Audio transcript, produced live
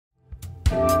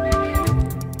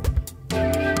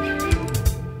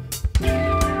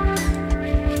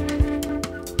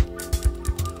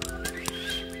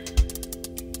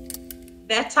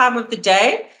that time of the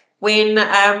day when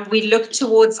we look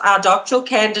towards our doctoral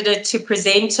candidate to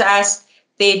present to us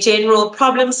their general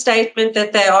problem statement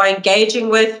that they are engaging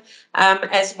with,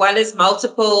 as well as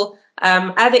multiple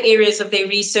other areas of their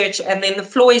research. And then the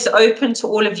floor is open to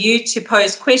all of you to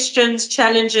pose questions,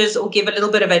 challenges, or give a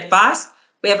little bit of advice.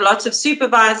 We have lots of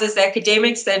supervisors,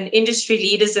 academics, and industry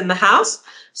leaders in the house,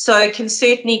 so can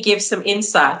certainly give some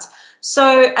insight.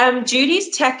 So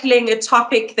Judy's tackling a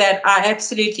topic that I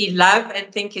absolutely love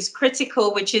and think is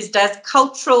critical, which is, does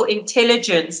cultural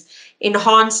intelligence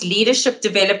enhance leadership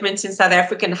development in South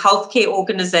African healthcare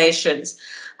organizations?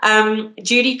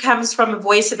 Judy comes from a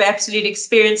voice of absolute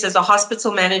experience as a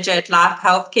hospital manager at Life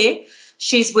Healthcare.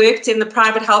 She's worked in the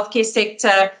private healthcare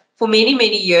sector for many,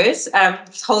 many years,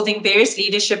 holding various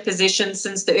leadership positions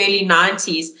since the early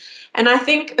 90s. And I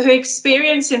think her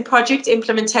experience in project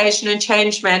implementation and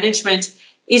change management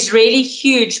is really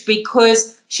huge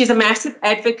because she's a massive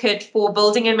advocate for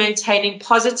building and maintaining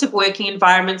positive working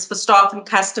environments for staff and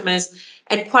customers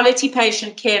and quality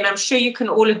patient care. And I'm sure you can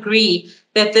all agree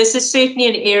that this is certainly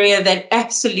an area that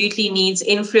absolutely needs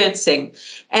influencing.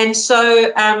 And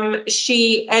so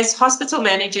she, as hospital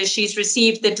manager, she's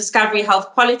received the Discovery Health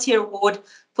Quality Award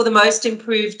for the most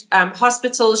improved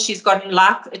hospitals. She's gotten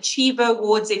Life Achiever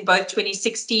Awards in both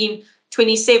 2016,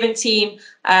 2017.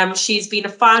 She's been a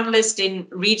finalist in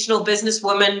Regional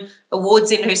Businesswoman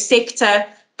Awards in her sector.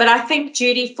 But I think,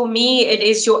 Judy, for me, it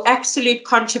is your absolute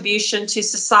contribution to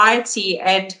society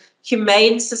and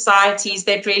humane societies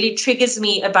that really triggers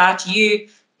me about you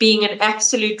being an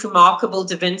absolute remarkable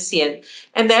DaVincian.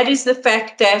 And that is the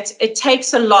fact that it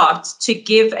takes a lot to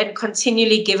give and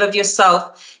continually give of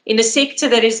yourself in a sector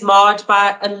that is marred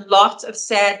by a lot of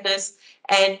sadness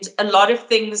and a lot of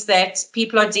things that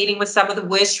people are dealing with, some of the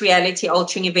worst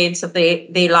reality-altering events of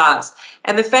their lives.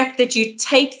 And the fact that you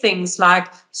take things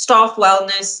like staff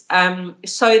wellness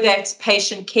so that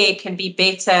patient care can be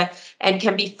better and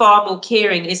can be far more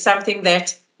caring is something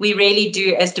that we really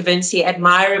do as DaVinci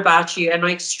admire about you, and are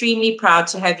extremely proud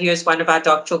to have you as one of our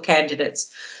doctoral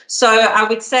candidates. So I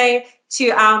would say to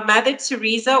our Mother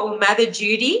Teresa or Mother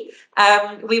Judy,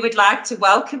 we would like to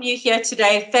welcome you here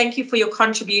today. Thank you for your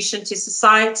contribution to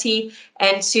society,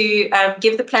 and to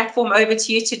give the platform over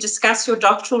to you to discuss your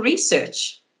doctoral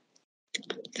research.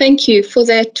 Thank you for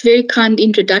that very kind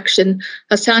introduction.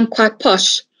 I sound quite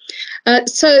posh.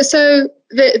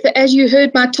 As you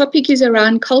heard, my topic is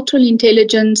around cultural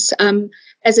intelligence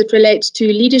as it relates to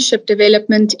leadership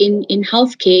development in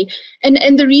healthcare.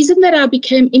 And the reason that I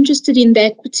became interested in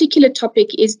that particular topic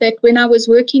is that when I was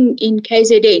working in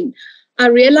KZN, I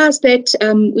realized that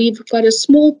we've got a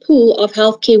small pool of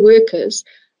healthcare workers.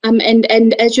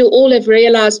 And as you all have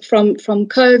realized from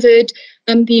COVID,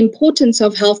 the importance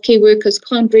of healthcare workers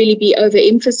can't really be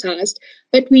overemphasized,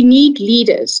 but we need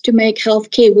leaders to make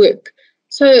healthcare work.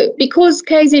 So because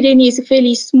KZN is a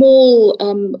fairly small,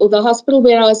 or the hospital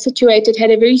where I was situated had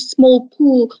a very small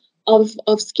pool of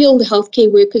skilled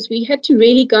healthcare workers, we had to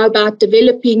really go about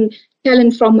developing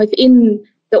talent from within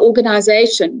the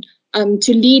organization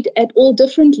to lead at all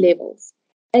different levels.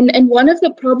 And one of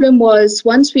the problem was,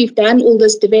 once we've done all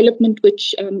this development,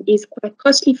 which is quite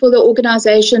costly for the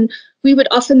organization, we would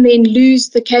often then lose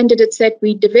the candidates that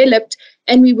we developed,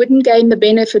 and we wouldn't gain the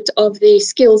benefit of the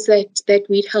skills that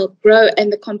we'd help grow,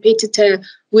 and the competitor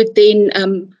would then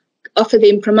offer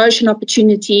them promotion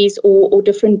opportunities or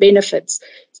different benefits.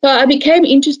 So I became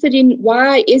interested in,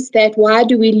 why is that? Why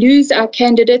do we lose our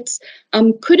candidates?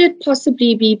 Could it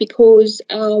possibly be because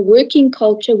our working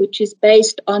culture, which is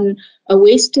based on a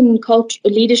Western culture,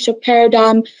 leadership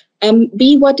paradigm,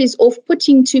 be what is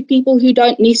off-putting to people who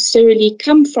don't necessarily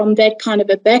come from that kind of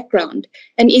a background?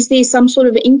 And is there some sort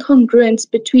of incongruence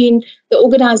between the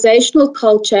organizational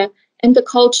culture and the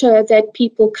culture that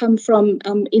people come from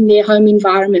in their home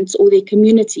environments or their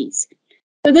communities?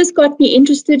 So this got me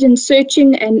interested in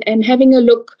searching and having a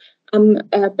look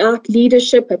about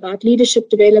leadership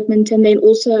development, and then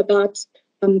also about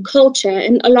culture.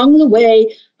 And along the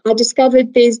way, I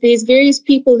discovered there's various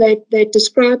people that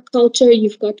describe culture.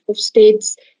 You've got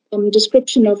Hofstede's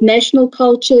description of national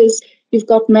cultures. You've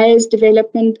got Mayer's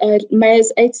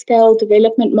 8-scale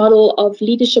development model of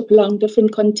leadership along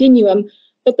different continuum.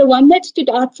 But the one that stood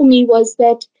out for me was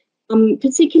that,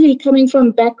 particularly coming from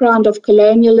a background of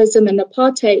colonialism and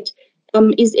apartheid,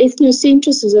 is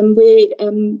ethnocentrism, where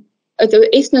the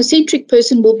ethnocentric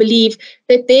person will believe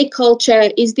that their culture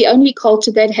is the only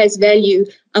culture that has value,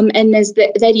 and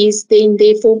that is then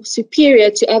therefore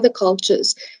superior to other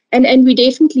cultures. And we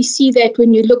definitely see that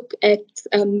when you look at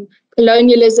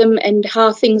colonialism and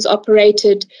how things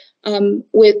operated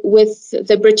with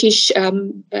the British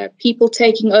people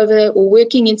taking over or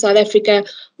working in South Africa,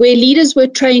 where leaders were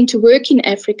trained to work in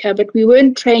Africa, but we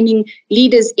weren't training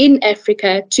leaders in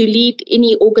Africa to lead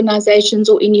any organizations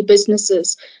or any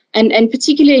businesses. And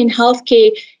particularly in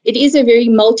healthcare, it is a very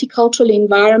multicultural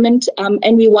environment,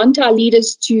 and we want our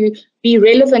leaders to be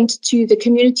relevant to the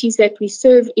communities that we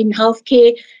serve in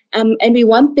healthcare. And we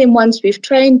want them, once we've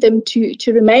trained them, to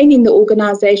remain in the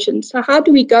organization. So how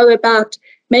do we go about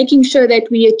making sure that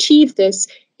we achieve this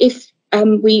if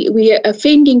we are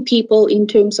offending people in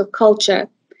terms of culture?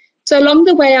 So along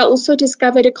the way, I also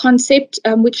discovered a concept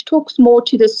which talks more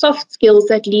to the soft skills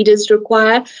that leaders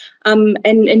require.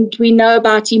 And we know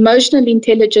about emotional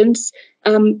intelligence,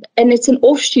 and it's an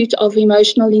offshoot of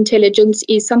emotional intelligence,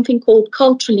 is something called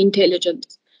cultural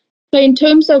intelligence. So in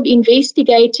terms of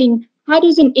investigating, how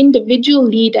does an individual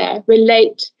leader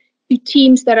relate to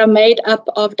teams that are made up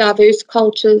of diverse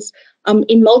cultures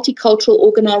in multicultural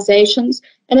organizations?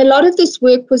 And a lot of this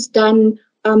work was done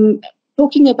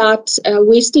talking about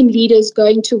Western leaders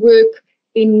going to work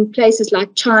in places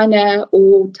like China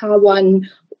or Taiwan,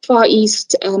 Far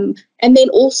East, and then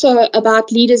also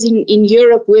about leaders in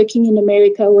Europe working in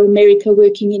America or America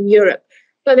working in Europe.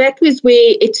 So that was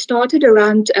where it started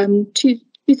around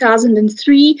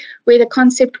 2003, where the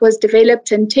concept was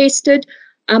developed and tested.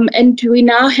 And we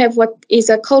now have what is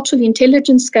a cultural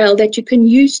intelligence scale that you can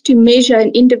use to measure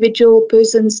an individual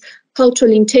person's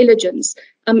cultural intelligence.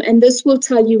 And this will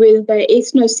tell you whether they're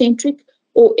ethnocentric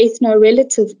or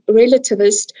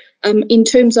ethno-relativist in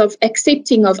terms of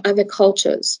accepting of other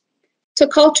cultures. So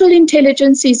cultural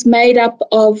intelligence is made up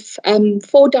of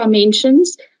 4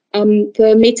 dimensions.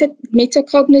 The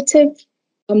metacognitive,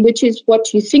 which is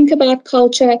what you think about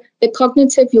culture, the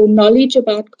cognitive, your knowledge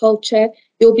about culture,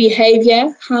 your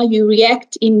behavior, how you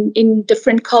react in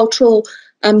different cultural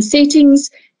settings,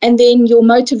 and then your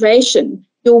motivation,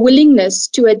 your willingness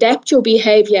to adapt your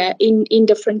behavior in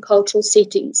different cultural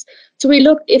settings. So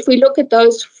if we look at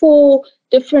those 4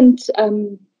 different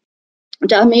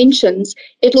dimensions,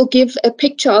 it will give a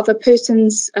picture of a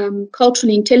person's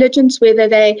cultural intelligence, whether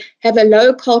they have a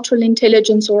low cultural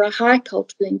intelligence or a high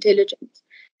cultural intelligence.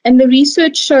 And the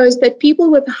research shows that people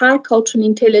with high cultural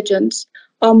intelligence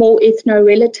are more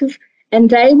ethno-relative, and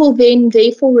they will then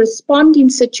therefore respond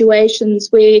in situations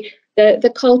where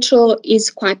the culture is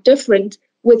quite different,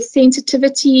 with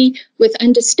sensitivity, with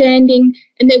understanding,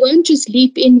 and they won't just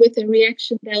leap in with a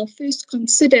reaction. They'll first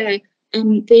consider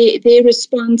their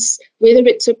response, whether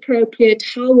it's appropriate,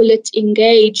 how will it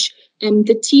engage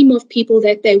the team of people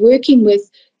that they're working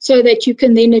with, so that you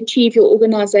can then achieve your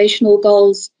organizational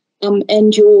goals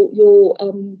and your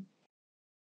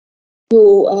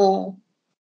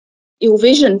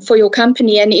vision for your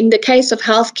company. And in the case of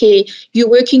healthcare, you're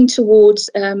working towards,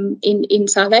 in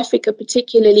South Africa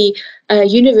particularly,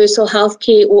 universal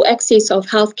healthcare or access of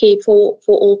healthcare for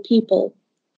all people.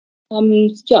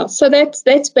 So that's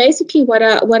basically what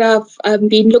I've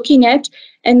been looking at.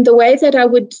 And the way that I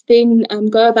would then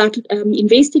go about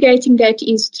investigating that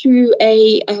is through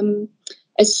a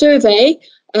survey,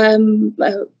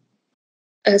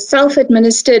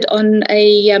 self-administered on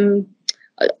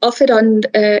offered on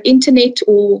internet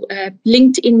or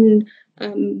LinkedIn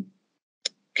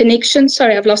connection.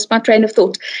 Sorry, I've lost my train of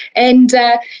thought. And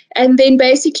then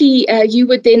basically you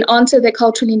would then answer the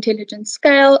cultural intelligence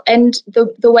scale, and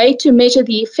the way to measure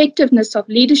the effectiveness of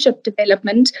leadership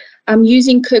development,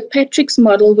 using Kirkpatrick's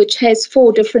model, which has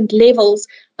 4 different levels.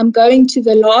 I'm going to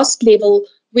the last level,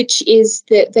 which is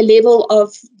the level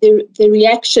of the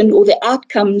reaction or the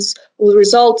outcomes or the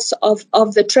results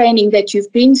of the training that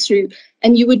you've been through.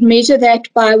 And you would measure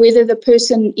that by whether the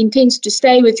person intends to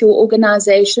stay with your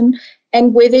organization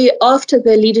and whether after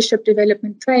the leadership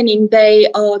development training, they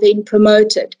are then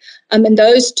promoted. And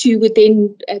those 2 would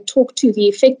then talk to the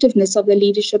effectiveness of the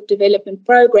leadership development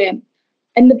program.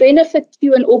 And the benefit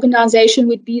to an organization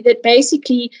would be that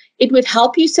basically it would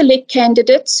help you select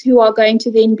candidates who are going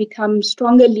to then become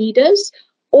stronger leaders,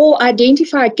 or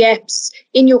identify gaps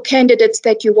in your candidates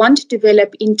that you want to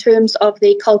develop in terms of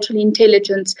their cultural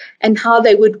intelligence and how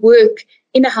they would work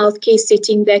in a healthcare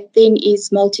setting that then is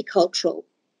multicultural.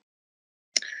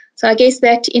 So I guess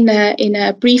that in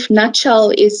a brief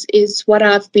nutshell is what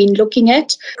I've been looking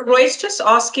at. Roy's just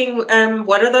asking,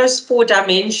 what are those 4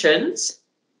 dimensions?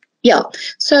 Yeah,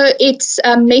 so it's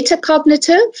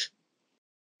metacognitive,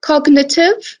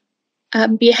 cognitive,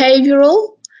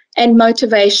 behavioral, and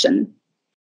motivation.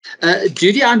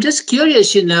 Judy, I'm just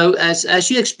curious,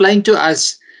 as you explained to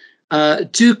us,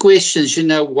 2 questions,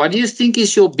 what do you think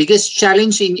is your biggest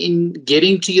challenge in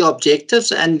getting to your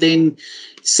objectives? And then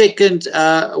second,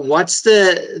 what's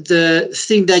the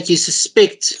thing that you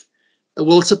suspect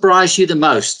will surprise you the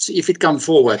most if it come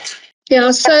forward?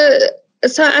 Yeah, so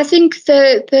I think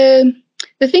the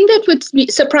thing that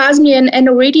would surprise me, and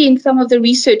already in some of the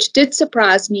research did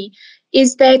surprise me,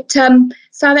 is that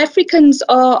South Africans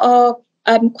are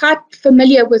quite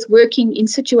familiar with working in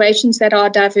situations that are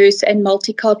diverse and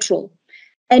multicultural.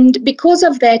 And because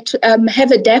of that,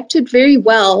 have adapted very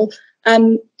well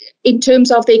in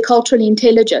terms of their cultural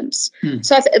intelligence.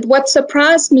 So what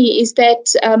surprised me is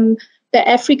that the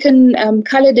African,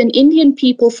 coloured and Indian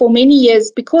people for many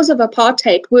years, because of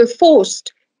apartheid, were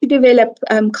forced to develop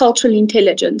cultural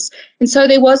intelligence. And so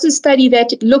there was a study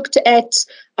that looked at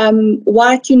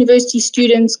white university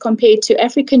students compared to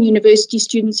African university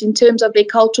students in terms of their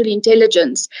cultural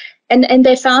intelligence. And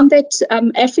they found that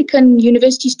African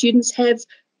university students have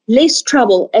less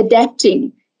trouble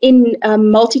adapting in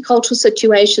multicultural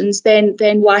situations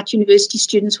than white university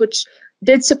students, which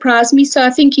did surprise me. So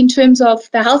I think in terms of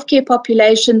the healthcare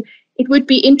population, it would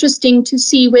be interesting to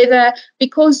see whether,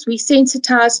 because we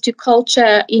sensitize to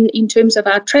culture in terms of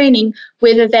our training,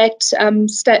 whether those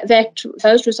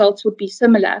results would be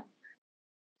similar.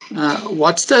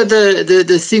 What's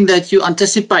the thing that you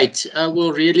anticipate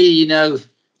will really,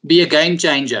 be a game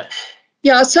changer?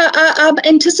 Yeah, so I'm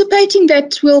anticipating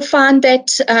that we'll find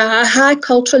that high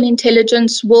cultural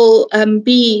intelligence will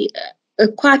be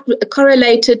quite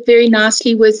correlated very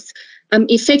nicely with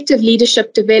effective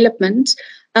leadership development.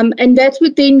 And that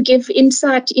would then give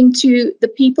insight into the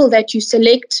people that you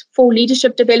select for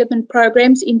leadership development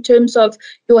programs in terms of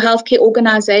your healthcare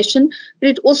organization. But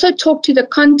it also talked to the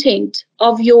content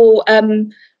of your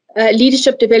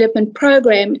leadership development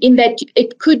program, in that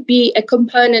it could be a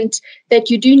component that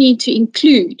you do need to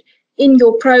include in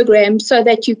your program so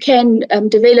that you can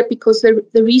develop, because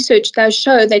the research does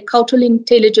show that cultural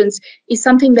intelligence is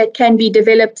something that can be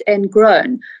developed and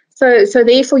grown. So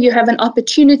therefore, you have an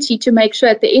opportunity to make sure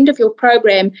at the end of your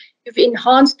program, you've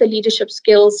enhanced the leadership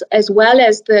skills as well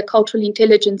as the cultural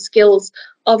intelligence skills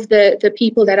of the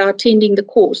people that are attending the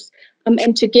course.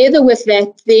 And together with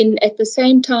that, then at the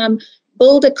same time,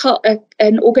 build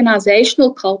an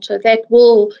organizational culture that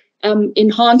will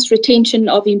enhance retention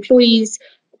of employees,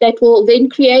 that will then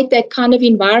create that kind of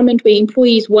environment where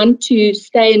employees want to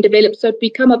stay and develop, so it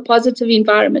become a positive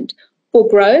environment for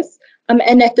growth.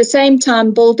 And at the same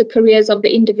time, build the careers of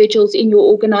the individuals in your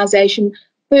organization,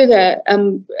 further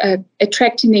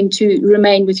attracting them to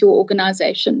remain with your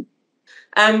organization.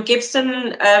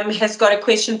 Gibson has got a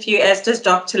question for you, as does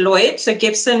Dr. Lloyd. So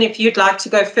Gibson, if you'd like to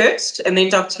go first, and then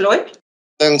Dr. Lloyd.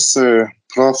 Thanks,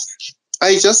 Prof.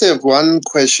 I just have one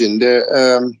question.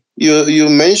 You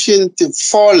mentioned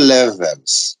 4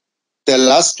 levels. The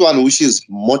last one, which is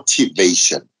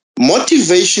motivation.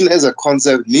 Motivation as a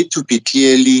concept need to be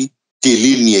clearly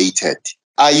delineated.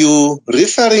 Are you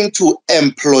referring to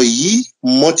employee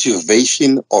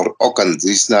motivation or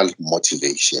organizational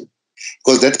motivation?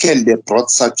 Because that can be a broad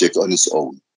subject on its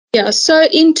own. Yeah, so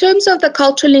in terms of the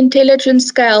cultural intelligence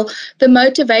scale, the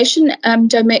motivation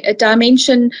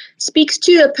dimension speaks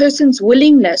to a person's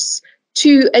willingness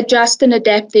to adjust and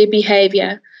adapt their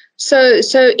behavior. So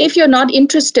if you're not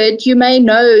interested, you may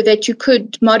know that you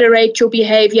could moderate your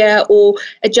behavior or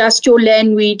adjust your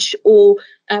language or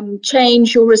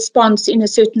change your response in a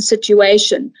certain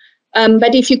situation.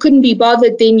 But if you couldn't be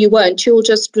bothered, then you won't. You'll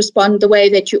just respond the way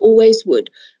that you always would.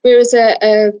 Whereas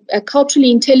a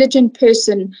culturally intelligent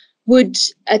person would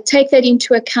take that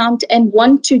into account and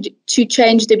want to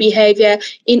change the behavior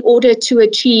in order to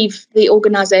achieve the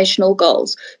organizational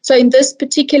goals. So in this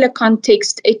particular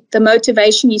context, the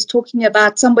motivation is talking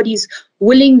about somebody's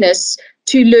willingness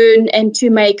to learn and to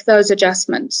make those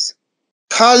adjustments.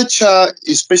 Culture,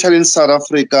 especially in South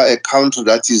Africa, a country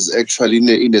that is actually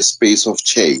in a space of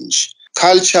change.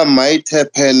 Culture might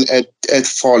happen at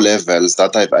 4 levels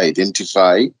that I've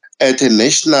identified: at a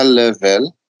national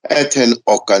level, at an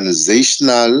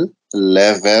organizational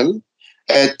level,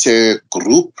 at a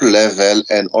group level,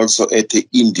 and also at the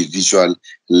individual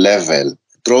level.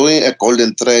 Drawing a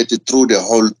golden thread through the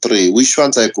whole 3, which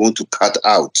ones are going to cut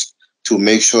out to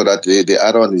make sure that the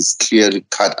other one is clearly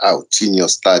cut out in your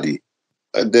study?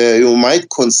 You might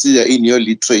consider in your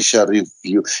literature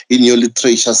review, in your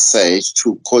literature search,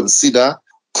 to consider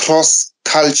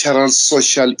cross-cultural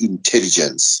social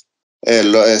intelligence.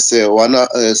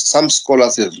 Some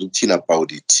scholars have written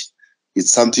about it.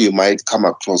 It's something you might come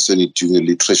across when you're doing a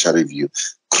literature review.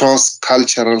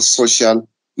 Cross-cultural social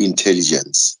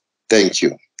intelligence. Thank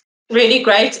you. Really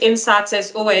great insights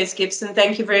as always, Gibson.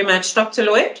 Thank you very much. Dr.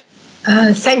 Lloyd?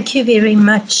 Thank you very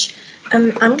much.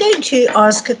 I'm going to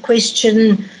ask a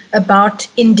question about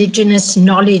indigenous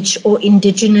knowledge or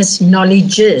indigenous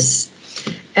knowledges.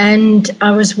 And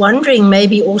I was wondering,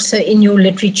 maybe also in your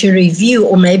literature review,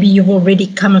 or maybe you've already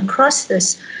come across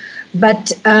this,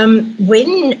 but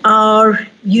when our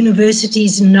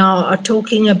universities now are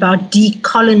talking about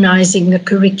decolonizing the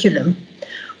curriculum,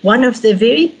 one of the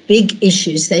very big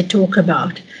issues they talk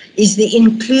about is the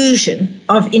inclusion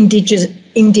of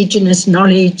indigenous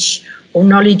knowledge or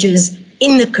knowledges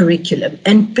in the curriculum,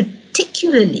 and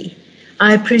particularly,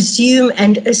 I presume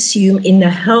and assume, in the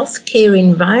healthcare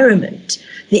environment,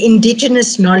 the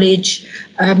indigenous knowledge,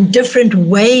 different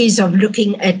ways of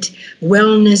looking at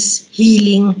wellness,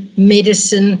 healing,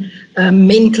 medicine,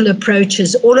 mental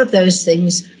approaches, all of those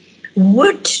things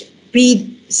would be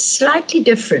slightly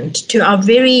different to our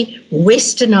very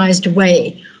westernized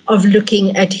way of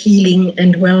looking at healing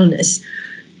and wellness.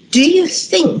 Do you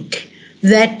think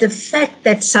that the fact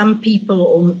that some people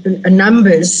or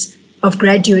numbers of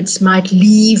graduates might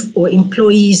leave or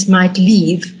employees might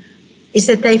leave is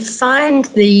that they find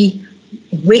the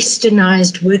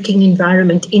westernized working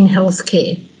environment in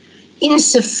healthcare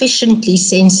insufficiently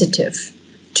sensitive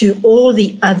to all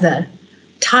the other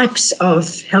types of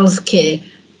healthcare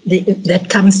that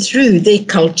come through their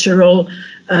cultural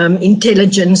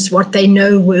intelligence, what they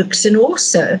know works, and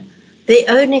also their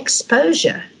own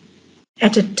exposure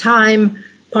at a time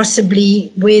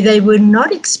possibly where they were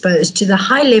not exposed to the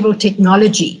high-level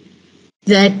technology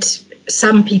that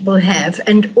some people have.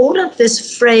 And all of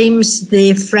this frames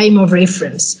their frame of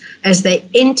reference as they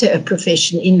enter a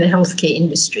profession in the healthcare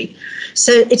industry.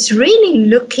 So it's really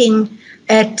looking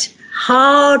at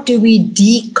how do we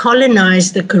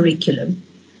decolonize the curriculum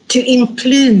to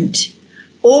include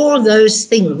all those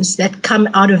things that come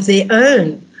out of their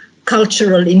own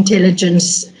cultural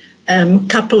intelligence,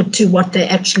 coupled to what they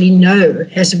actually know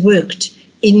has worked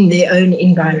in their own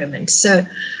environment. So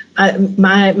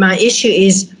my issue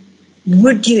is,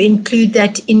 would you include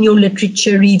that in your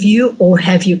literature review, or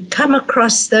have you come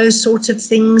across those sorts of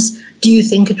things? Do you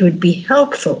think it would be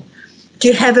helpful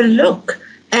to have a look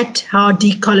at how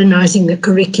decolonizing the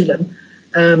curriculum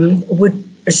would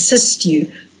assist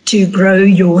you to grow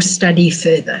your study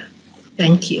further?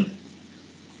 Thank you.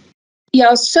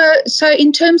 Yeah, so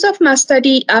in terms of my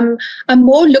study, I'm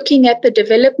more looking at the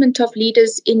development of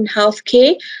leaders in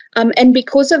healthcare, and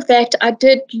because of that, I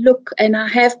did look, and I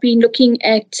have been looking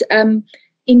at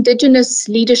indigenous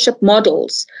leadership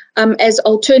models as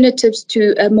alternatives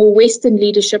to a more Western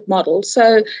leadership model.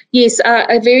 So yes,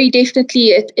 I very definitely,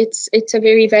 it's a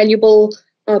very valuable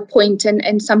point,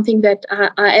 and something that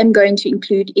I am going to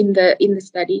include in the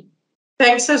study.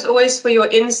 Thanks as always for your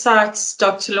insights,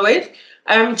 Dr. Lloyd.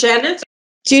 Janet?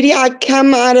 Judy, I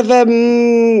come out of a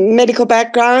medical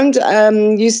background,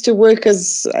 used to work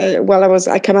as,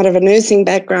 I come out of a nursing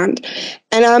background,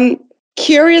 and I'm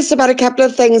curious about a couple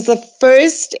of things. The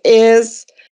first is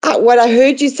what I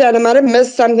heard you say, and I might have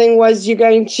missed something, was you're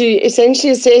going to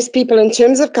essentially assess people in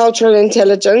terms of cultural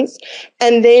intelligence,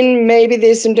 and then maybe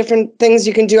there's some different things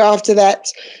you can do after that.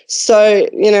 So,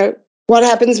 what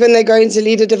happens when they go into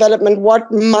leader development?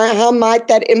 How might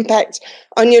that impact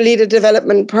on your leader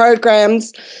development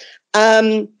programs?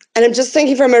 And I'm just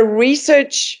thinking from a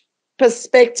research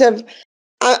perspective,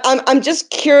 I'm just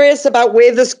curious about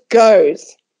where this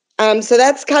goes. So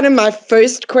that's kind of my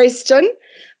first question.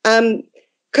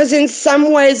 Because in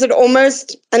some ways it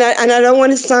almost, and I don't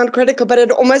want to sound critical, but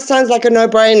it almost sounds like a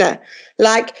no-brainer.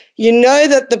 Like,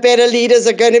 that the better leaders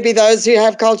are going to be those who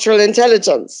have cultural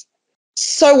intelligence.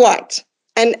 So what?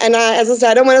 And as I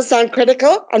said, I don't want to sound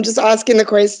critical. I'm just asking the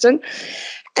question.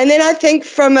 And then I think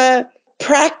from a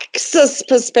praxis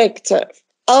perspective,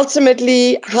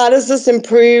 ultimately, how does this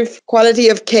improve quality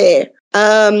of care?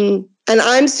 And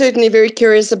I'm certainly very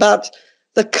curious about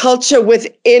the culture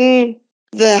within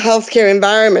the healthcare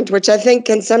environment, which I think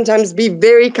can sometimes be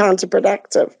very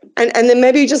counterproductive. And then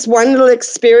maybe just one little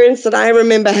experience that I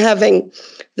remember having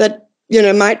that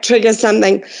might trigger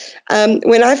something.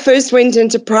 When I first went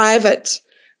into private,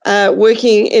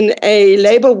 working in a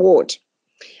labor ward,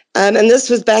 and this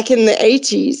was back in the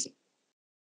 80s,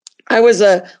 I was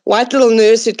a white little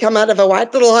nurse who'd come out of a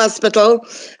white little hospital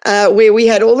where we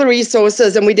had all the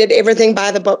resources and we did everything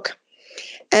by the book.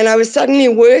 And I was suddenly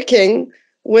working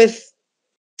with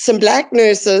some black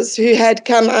nurses who had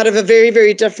come out of a very,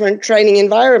 very different training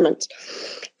environment.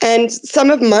 And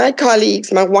some of my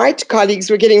colleagues, my white colleagues,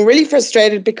 were getting really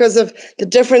frustrated because of the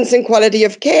difference in quality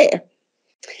of care.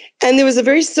 And there was a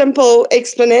very simple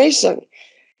explanation.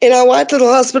 In our white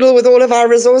little hospital with all of our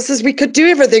resources, we could do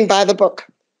everything by the book.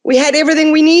 We had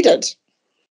everything we needed.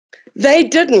 They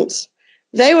didn't.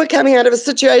 They were coming out of a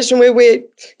situation where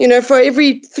for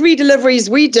every 3 deliveries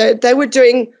we did, they were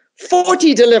doing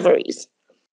 40 deliveries.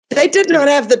 They did not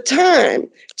have the time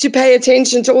to pay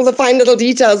attention to all the fine little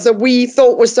details that we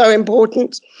thought were so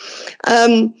important.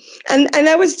 And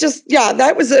that was just,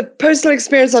 that was a personal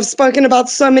experience I've spoken about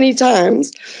so many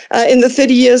times in the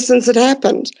 30 years since it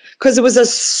happened, because it was a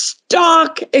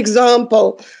stark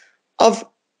example of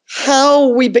how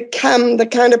we become the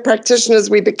kind of practitioners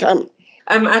we become.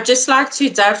 I'd just like to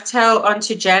dovetail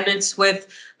onto Janet's with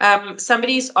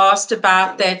somebody's asked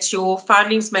about that your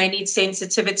findings may need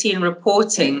sensitivity in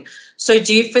reporting. So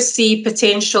do you foresee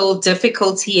potential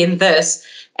difficulty in this?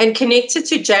 And connected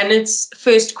to Janet's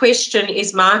first question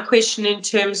is my question in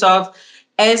terms of,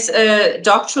 as a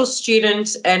doctoral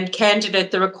student and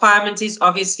candidate, the requirement is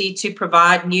obviously to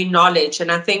provide new knowledge.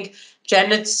 And I think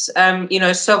Janet's,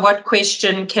 so what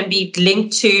question can be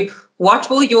linked to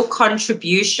what will your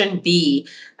contribution be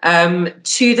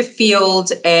to the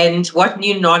field, and what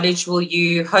new knowledge will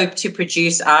you hope to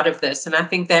produce out of this? And I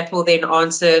think that will then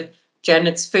answer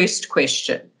Janet's first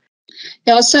question.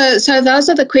 Yeah, so those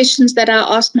are the questions that I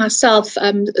asked myself,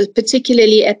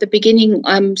 particularly at the beginning,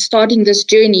 starting this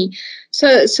journey.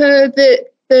 So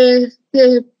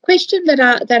the question that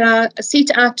I set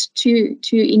out to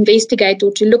investigate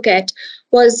or to look at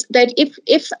was that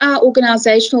if our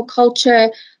organizational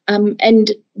culture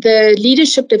and the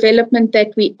leadership development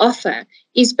that we offer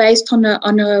is based on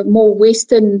a more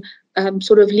Western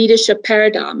sort of leadership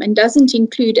paradigm and doesn't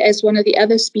include, as one of the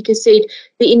other speakers said,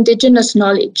 the indigenous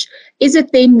knowledge, is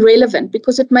it then relevant?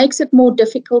 Because it makes it more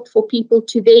difficult for people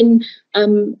to then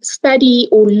study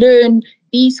or learn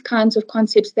these kinds of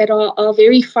concepts that are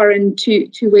very foreign to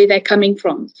where they're coming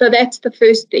from. So that's the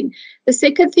first thing. The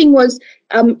second thing was,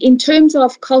 in terms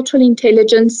of cultural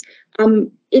intelligence,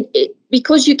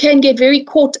 because you can get very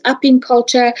caught up in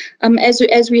culture,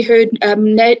 as we heard,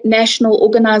 national,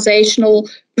 organizational,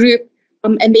 group,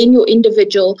 and then your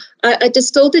individual. I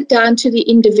distilled it down to the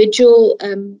individual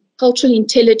cultural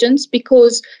intelligence,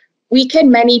 because we can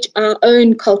manage our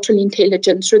own cultural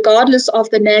intelligence regardless of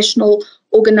the national,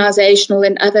 organizational,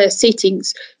 and other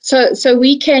settings. So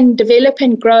we can develop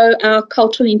and grow our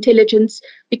cultural intelligence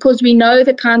because we know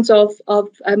the kinds of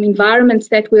environments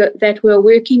that we're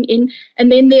working in, and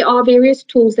then there are various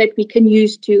tools that we can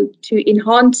use to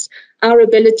enhance our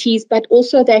abilities, but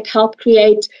also that help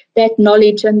create that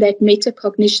knowledge and that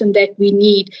metacognition that we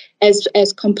need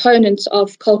as components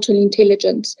of cultural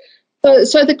intelligence.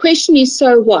 So the question is,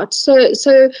 so what? So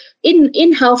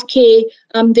in healthcare,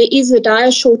 there is a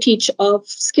dire shortage of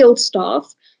skilled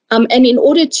staff. And in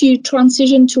order to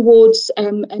transition towards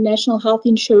a national health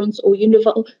insurance or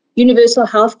universal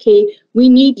healthcare, we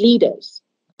need leaders.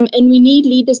 And we need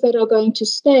leaders that are going to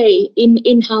stay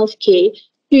in healthcare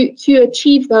to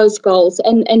achieve those goals.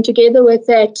 And together with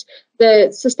that,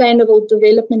 the sustainable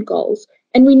development goals.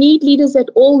 And we need leaders at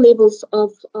all levels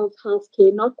of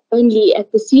healthcare, not only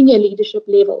at the senior leadership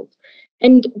levels.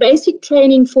 And basic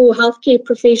training for healthcare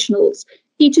professionals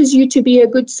teaches you to be a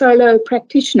good solo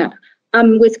practitioner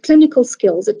with clinical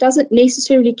skills. It doesn't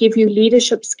necessarily give you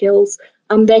leadership skills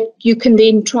that you can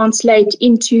then translate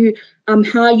into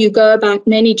how you go about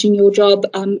managing your job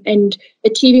and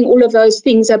achieving all of those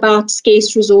things about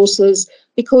scarce resources,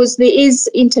 because there is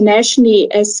internationally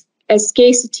a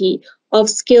scarcity of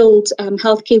skilled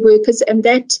healthcare workers, and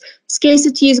that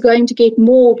scarcity is going to get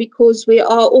more because we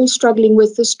are all struggling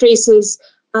with the stresses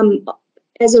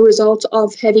as a result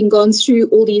of having gone through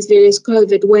all these various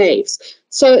COVID waves.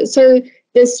 So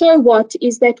the so what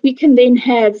is that we can then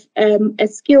have a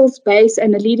skills base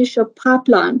and a leadership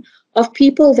pipeline of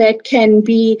people that can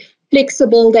be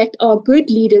flexible, that are good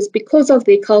leaders because of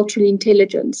their cultural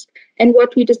intelligence. And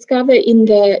what we discover in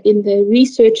the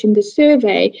research, in the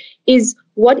survey, is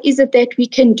what is it that we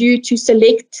can do to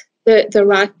select the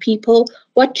right people?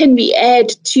 What can we add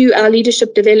to our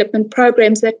leadership development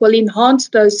programs that will enhance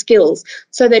those skills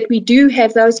so that we do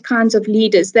have those kinds of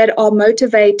leaders that are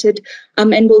motivated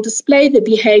and will display the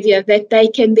behavior that they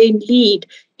can then lead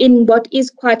in what is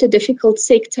quite a difficult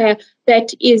sector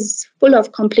that is full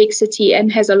of complexity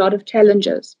and has a lot of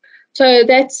challenges. So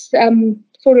that's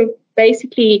sort of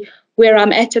basically where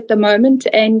I'm at the moment,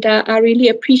 and I really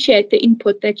appreciate the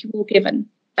input that you've all given.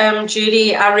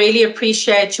 Judy, I really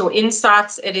appreciate your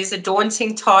insights. It is a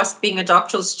daunting task being a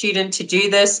doctoral student to do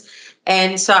this,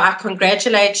 and so I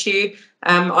congratulate you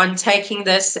on taking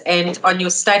this and on your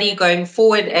study going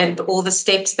forward and all the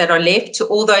steps that are left. To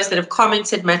all those that have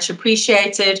commented, much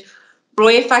appreciated.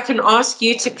 Roy, if I can ask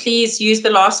you to please use the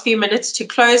last few minutes to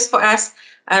close for us.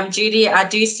 Judy, I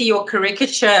do see your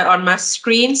caricature on my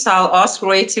screen, so I'll ask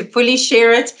Roy to fully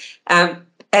share it, and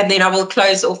then I will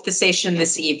close off the session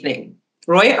this evening.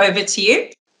 Roy, over to you.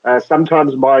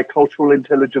 Sometimes my cultural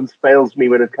intelligence fails me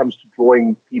when it comes to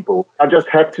drawing people. I just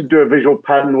had to do a visual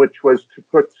pun, which was to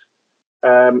put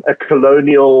a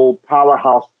colonial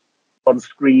powerhouse on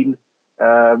screen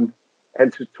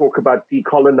and to talk about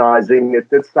decolonizing. It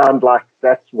did sound like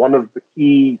that's one of the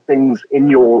key things in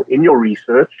your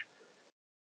research.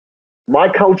 My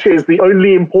culture is the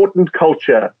only important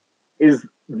culture, is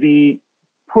the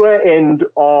poor end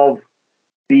of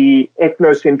the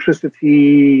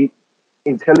ethnocentricity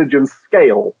intelligence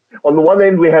scale. On the one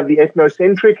end, we have the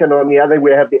ethnocentric, and on the other,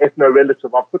 we have the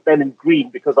ethno-relative. I'll put that in green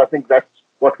because I think that's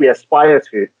what we aspire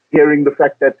to, hearing the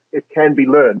fact that it can be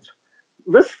learned.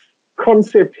 This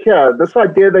concept here, this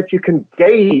idea that you can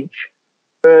gauge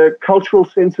the cultural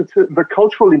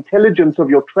intelligence of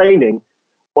your training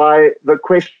by the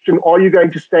question, are you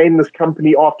going to stay in this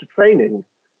company after training?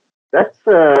 That's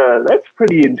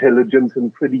pretty intelligent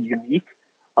and pretty unique.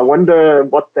 I wonder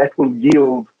what that will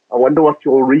yield. I wonder what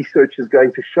your research is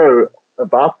going to show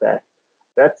about that.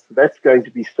 That's going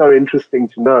to be so interesting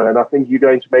to know. And I think you're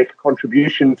going to make a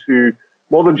contribution to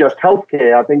more than just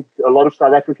healthcare. I think a lot of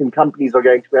South African companies are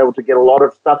going to be able to get a lot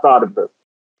of stuff out of this.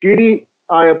 Judy,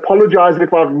 I apologize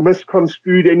if I've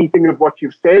misconstrued anything of what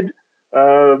you've said.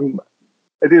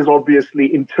 It is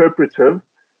obviously interpretive,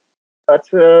 but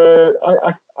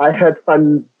I had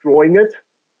fun drawing it,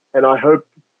 and I hope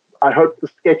the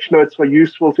sketch notes are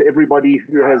useful to everybody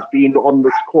who has been on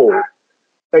this call.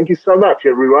 Thank you so much,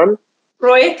 everyone.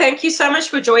 Roy, thank you so much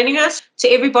for joining us. To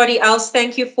everybody else,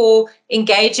 thank you for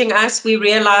engaging us. We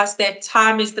realize that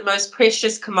time is the most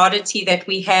precious commodity that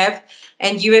we have,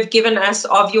 and you have given us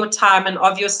of your time and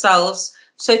of yourselves.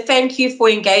 So thank you for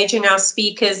engaging our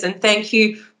speakers, and thank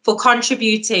you for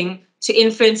contributing to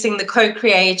influencing the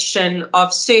co-creation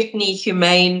of certainly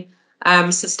humane,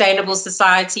 sustainable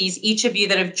societies. Each of you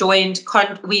that have joined,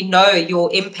 we know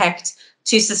your impact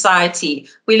to society.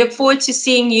 We look forward to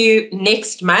seeing you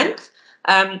next month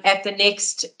at the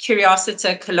next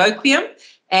Curiosita colloquium.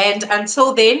 And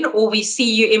until then, or we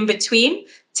see you in between,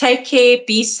 take care,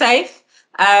 be safe,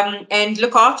 and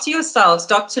look after yourselves.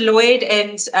 Dr. Lloyd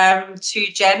and to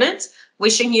Janet,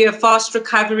 wishing you a fast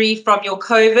recovery from your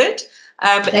COVID,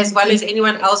 as well as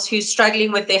anyone else who's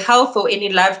struggling with their health or any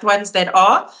loved ones that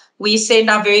are. We send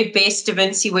our very best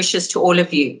DaVinci wishes to all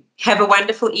of you. Have a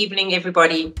wonderful evening,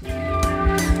 everybody.